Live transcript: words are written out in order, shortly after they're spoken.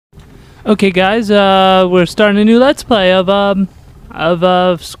Okay, guys, we're starting a new Let's Play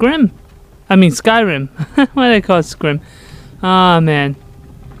of Scrim. I mean, Skyrim. Why do I call it Scrim? Ah, man.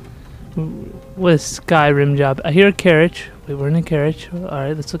 What a Skyrim job. I hear a carriage. Wait, we're in a carriage.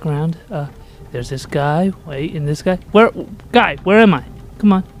 Alright, let's look around. There's this guy. Wait, and this guy. Where am I?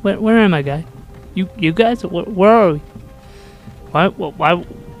 Come on. Where am I, guy? You guys? Where are we?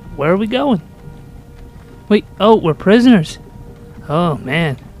 Where are we going? Wait, oh, we're prisoners. Oh,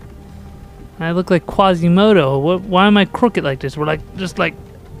 man. I look like Quasimodo. Why am I crooked like this? We're just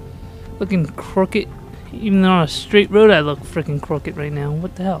looking crooked. Even though on a straight road, I look freaking crooked right now.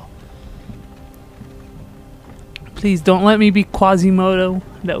 What the hell? Please don't let me be Quasimodo.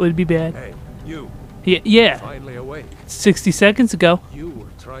 That would be bad. Hey, you. Yeah. Finally awake. 60 seconds ago. You were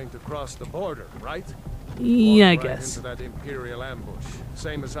trying to cross the border, right? Yeah, I Walked right guess. into that Imperial ambush,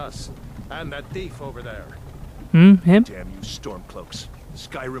 same as us, and that thief over there. Him? Damn you Stormcloaks.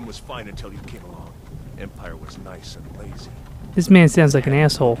 Skyrim was fine until you came along. Empire was nice and lazy. This man sounds like an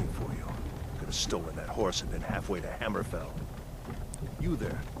asshole. Looking for you. Could have stolen that horse and been halfway to Hammerfell. You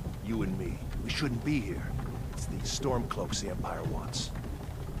there, you and me, we shouldn't be here. It's these Stormcloaks the Empire wants.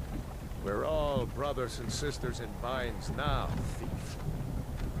 We're all brothers and sisters in binds now, thief.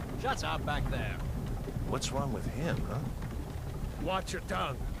 Shut up back there. What's wrong with him, huh? Watch your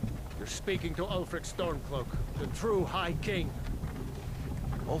tongue. You're speaking to Ulfric Stormcloak, the true High King.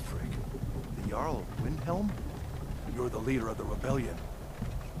 Ulfric? The Jarl of Windhelm? You're the leader of the rebellion.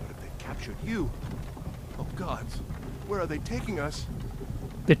 What if they captured you? Oh gods, where are they taking us?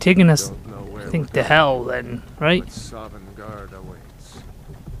 They're taking us, Don't know where I think, we're to hell then, right? But Sovngarde awaits.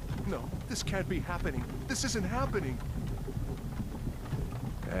 No, this can't be happening. This isn't happening.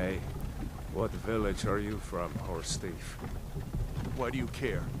 Hey, what village are you from, horse thief? Why do you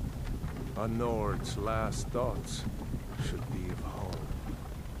care? A Nord's last thoughts should be of home.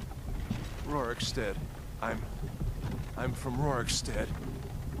 Rorikstead. I'm from Rorikstead.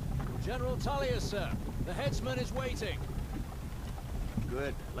 General Tullius, sir. The headsman is waiting.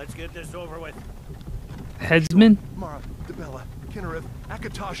 Good. Let's get this over with. Headsman? Mara, Debella, Kinnereth,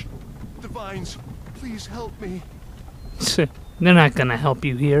 Akatosh, Divines, please help me. They're not gonna help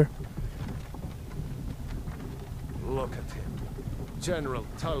you here. Look at him. General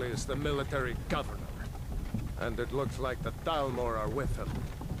Tullius, the military governor. And it looks like the Dalmor are with him.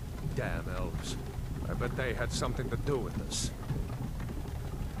 Damn elves. I bet they had something to do with this.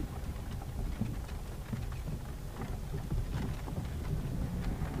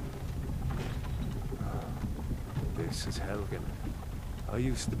 This is Helgen. I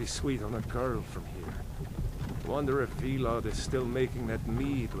used to be sweet on a girl from here. Wonder if Vilod is still making that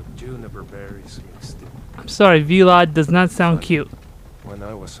mead with juniper berries mixed in. I'm sorry, Vilod does not sound cute. When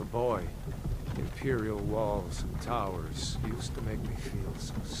I was a boy, Imperial walls and towers used to make me feel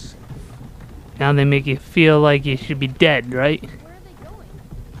so safe. Now they make you feel like you should be dead, right? Where are they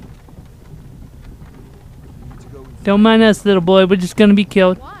going? Don't mind us, little boy. We're just gonna be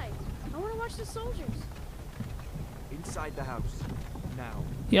killed. Why? I want to watch the soldiers. Inside the house. Now.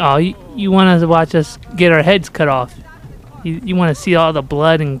 Oh, you want to watch us get our heads cut off. You want to see all the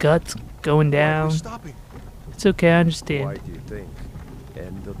blood and guts going We're down. stopping. It's okay, I Why understand. do you think?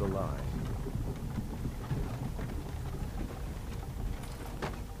 End of the line.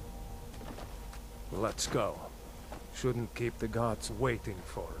 Let's go. Shouldn't keep the gods waiting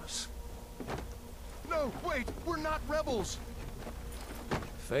for us. No, wait, we're not rebels.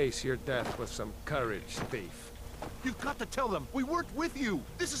 Face your death with some courage, thief. You've got to tell them we weren't with you.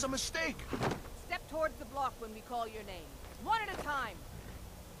 This is a mistake. Step towards the block when we call your name. One at a time.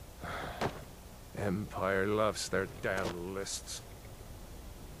 Empire loves their damn lists.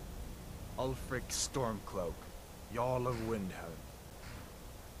 Ulfric Stormcloak, Jarl of Windhelm.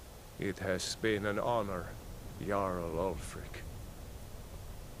 It has been an honor, Jarl Ulfric.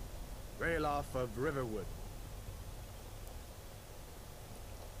 Ralof of Riverwood.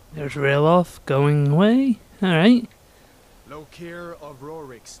 There's Ralof going away. Alright. Lokir of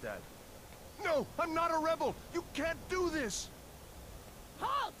Rorikstead. No, I'm not a rebel. You can't do this.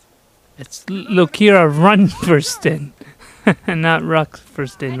 Halt! It's Lokira Runfurston. Not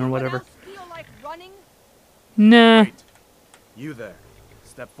Ruckfurston or whatever. Else feel like running? Nah. Wait. You there.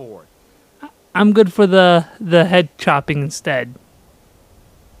 Step forward. I'm good for the head chopping instead.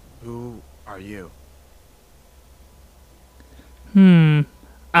 Who are you?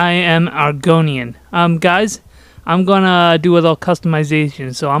 I am Argonian. Guys, I'm gonna do a little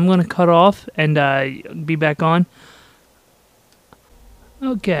customization, so I'm gonna cut off and be back on.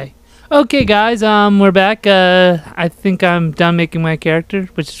 Okay, guys, we're back. I think I'm done making my character,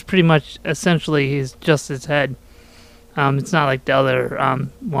 which is pretty much essentially just his head. It's not like the other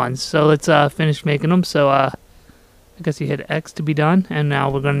ones. So let's finish making them. So I guess you hit X to be done, and now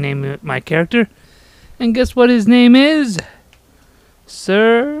we're gonna name my character. And guess what his name is?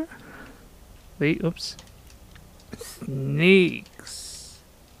 Sir. Wait, oops. Snakes.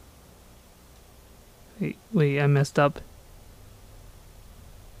 Wait, I messed up.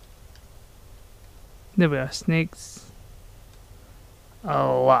 There we are, Snakes. A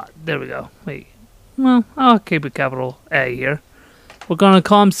lot. There we go. Wait. Well, I'll keep a capital A here. We're gonna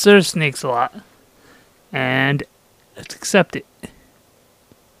call him Sir Snakes a lot. And let's accept it.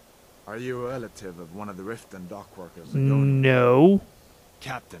 Are you a relative of one of the Riften dock workers? No.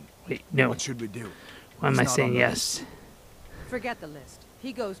 Captain, Wait, no. what should we do? Why am I He's not saying on the yes? Forget the list.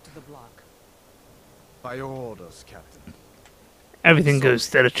 He goes to the block. By your orders, Captain. Everything goes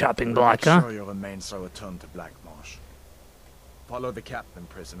to the chopping block, Make huh? sure your remains are returned to Black Marsh. Follow the captain,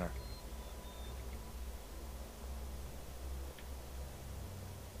 prisoner.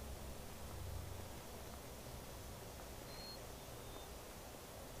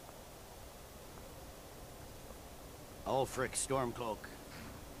 Ulfric Stormcloak.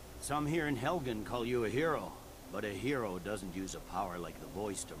 Some here in Helgen call you a hero, but a hero doesn't use a power like the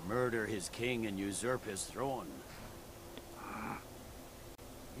voice to murder his king and usurp his throne.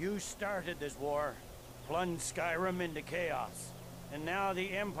 You started this war, plunged Skyrim into chaos, and now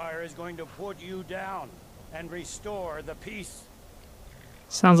the Empire is going to put you down and restore the peace.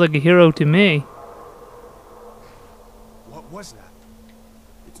 Sounds like a hero to me. What was that?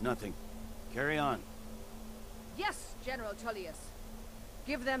 It's nothing. Carry on. Yes, General Tullius.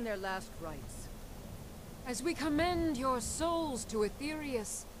 Give them their last rites. As we commend your souls to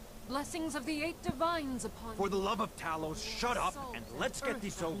Aetherius, blessings of the 8 divines upon For the love of Talos, shut up Salt and let's get earth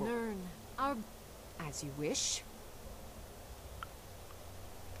this shall over. learn our... As you wish.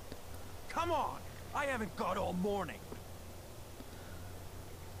 Come on! I haven't got all morning.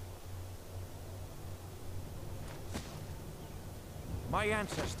 My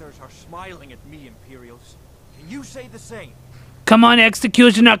ancestors are smiling at me, Imperials. Can you say the same? Come on,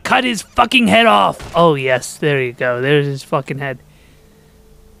 executioner, cut his fucking head off! Oh, yes, there you go. There's his fucking head.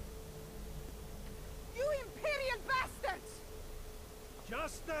 You Imperial bastards!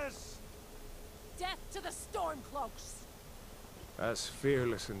 Justice! Death to the Stormcloaks! As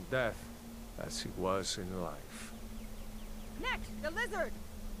fearless in death as he was in life. Next, the lizard!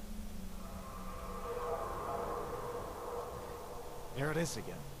 There it is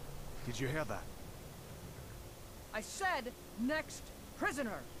again. Did you hear that? I said, next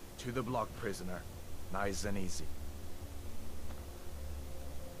prisoner. To the block, prisoner. Nice and easy.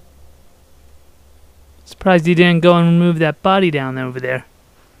 Surprised he didn't go and remove that body down over there.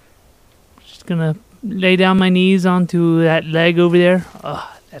 Just gonna lay down my knees onto that leg over there.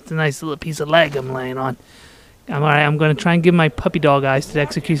 Oh, that's a nice little piece of leg I'm laying on. I'm alright, I'm gonna try and give my puppy dog eyes to the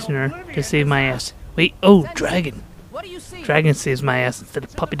executioner to save my ass. Wait, oh, dragon. What do you see? Dragon saves my ass instead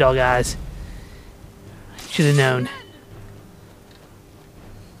of puppy dog eyes. Should have known.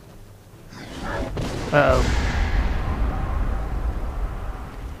 Uh-oh.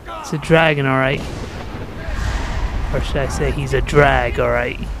 It's a dragon, alright. Or should I say he's a drag,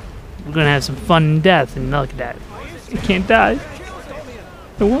 alright. We're gonna have some fun in death, and look at that. I can't die.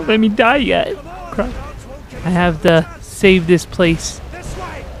 It won't let me die yet. Crap. I have to save this place.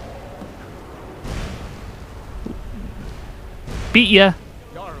 Beat ya.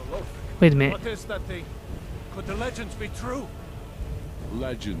 Wait a minute. What is that thing? Could the legends be true?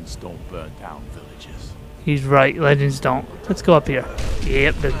 Legends don't burn down villages. He's right, legends don't. Let's go up here.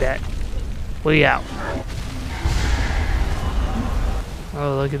 Yep, look at that. Way out.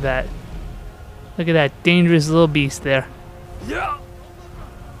 Oh, look at that. Look at that dangerous little beast there. Yeah!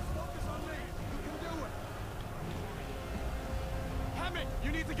 Hammond,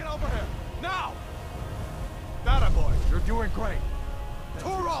 you need to get over here. Now! That boy, you're doing great.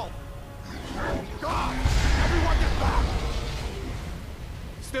 Turo! God! Everyone get back!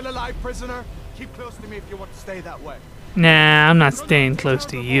 Still alive, prisoner? Keep close to me if you want to stay that way. Nah, I'm not staying close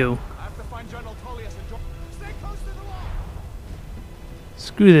to you. I have to find General Tullius and stay close to the wall!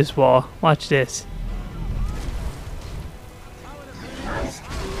 Screw this wall. Watch this.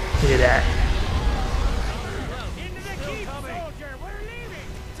 Look at that. Into the keep, soldier! We're leaving!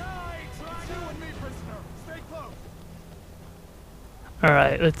 It's you and me, prisoner. Stay close.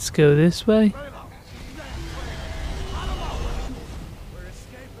 Alright, let's go this way. We're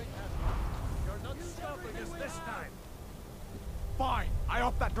escaping. You're not stopping us this time. Fine. I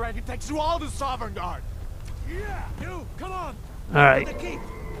hope that dragon takes you all to Sovereign Guard. Yeah, you. Come on. Alright. The keep.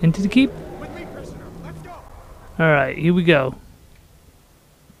 Into the keep? With me, prisoner. Let's go. Alright, here we go.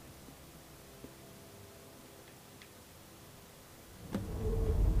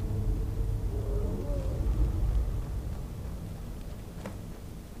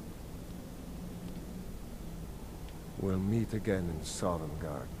 We'll meet again in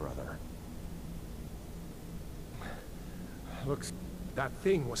Sovngarde, brother. Looks... that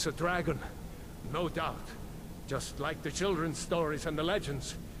thing was a dragon. No doubt. Just like the children's stories and the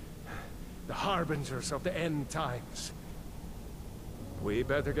legends. The harbingers of the end times. We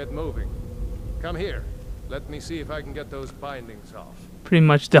better get moving. Come here. Let me see if I can get those bindings off. Pretty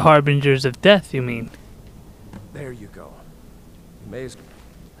much the harbingers of death, you mean? There you go. You may as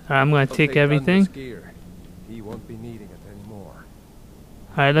Alright, I'm gonna take everything. gear. He won't be needing it anymore.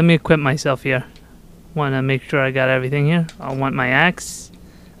 Alright, let me equip myself here. Wanna make sure I got everything here. I want my axe.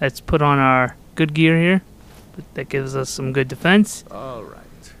 Let's put on our good gear here. That gives us some good defense. Alright.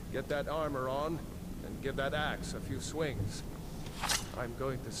 Get that armor on, and give that axe a few swings. I'm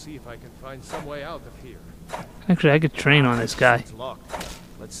going to see if I can find some way out of here. Actually, I could train on this guy. It's locked.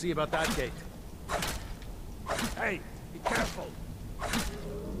 Let's see about that gate. Hey, be careful.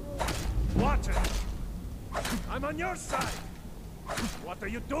 Watch it. I'm on your side. What are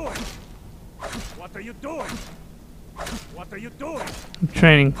you doing? What are you doing? What are you doing? I'm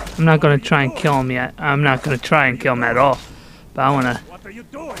training. I'm not gonna try and kill him yet. I'm not gonna try and kill him at all. But I wanna What are you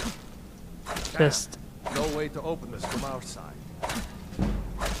doing? just No way to open this from our side.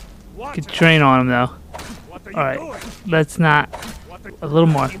 Watch could it. train on him though. What are you Alright, doing? let's not. What are A little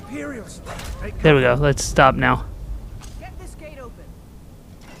more. Imperials. They There we go. Let's stop now. Get this gate open.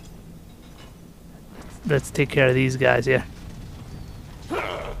 Let's take care of these guys here.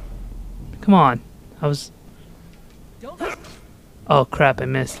 Come on. I was. Don't let Oh crap! I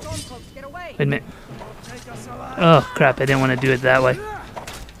missed. Stormcloaks get away. Wait a minute. Oh crap! I didn't want to do it that way.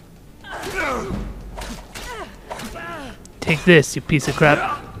 Take this, you piece of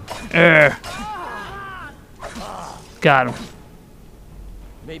crap. Got him.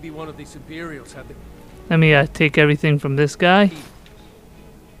 Maybe one of these Imperials had the... Let me take everything from this guy.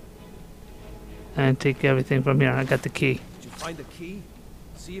 And take everything from here. I got the key. Did you find the key?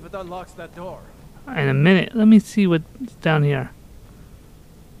 See if it unlocks that door. In a minute. Let me see what's down here.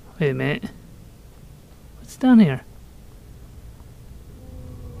 Wait a minute. What's down here?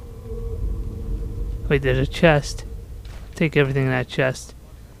 Wait, there's a chest. Take everything in that chest.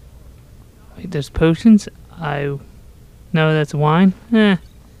 Wait, there's potions? No, that's wine? I'll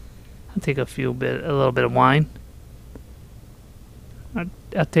take a little bit of wine.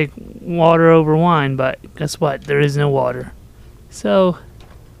 I'll take water over wine, but guess what? There is no water. So,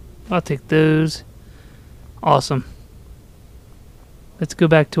 I'll take those. Awesome. Let's go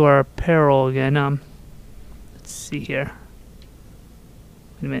back to our apparel again. Let's see here.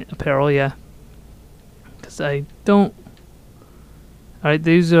 Wait a minute, apparel, yeah. Because I don't... Alright,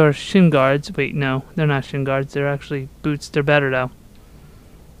 these are shin guards. Wait, no, they're not shin guards. They're actually boots. They're better, though.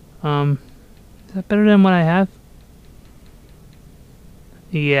 Is that better than what I have?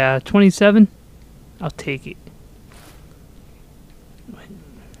 Yeah, 27? I'll take it.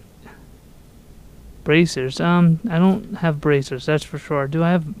 Bracers. I don't have bracers, that's for sure. Do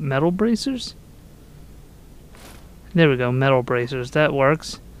I have metal bracers? There we go, metal bracers. That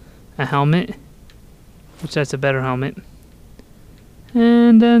works. A helmet. Which that's a better helmet.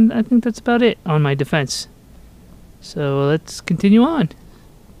 And then I think that's about it on my defense. So let's continue on.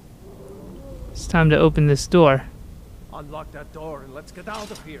 It's time to open this door. Unlock that door and let's get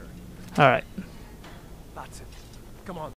out of here. Alright. That's it. Come on.